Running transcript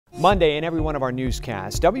Monday in every one of our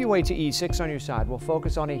newscasts, WATE 6 on your side will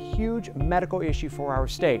focus on a huge medical issue for our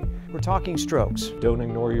state. We're talking strokes. Don't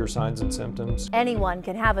ignore your signs and symptoms. Anyone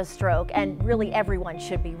can have a stroke, and really everyone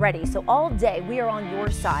should be ready. So all day we are on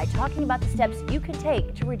your side talking about the steps you can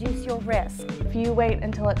take to reduce your risk. If you wait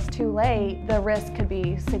until it's too late, the risk could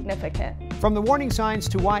be significant. From the warning signs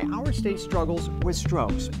to why our state struggles with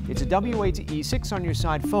strokes, it's a WATE 6 on your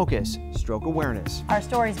side focus, stroke awareness. Our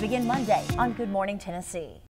stories begin Monday on Good Morning Tennessee.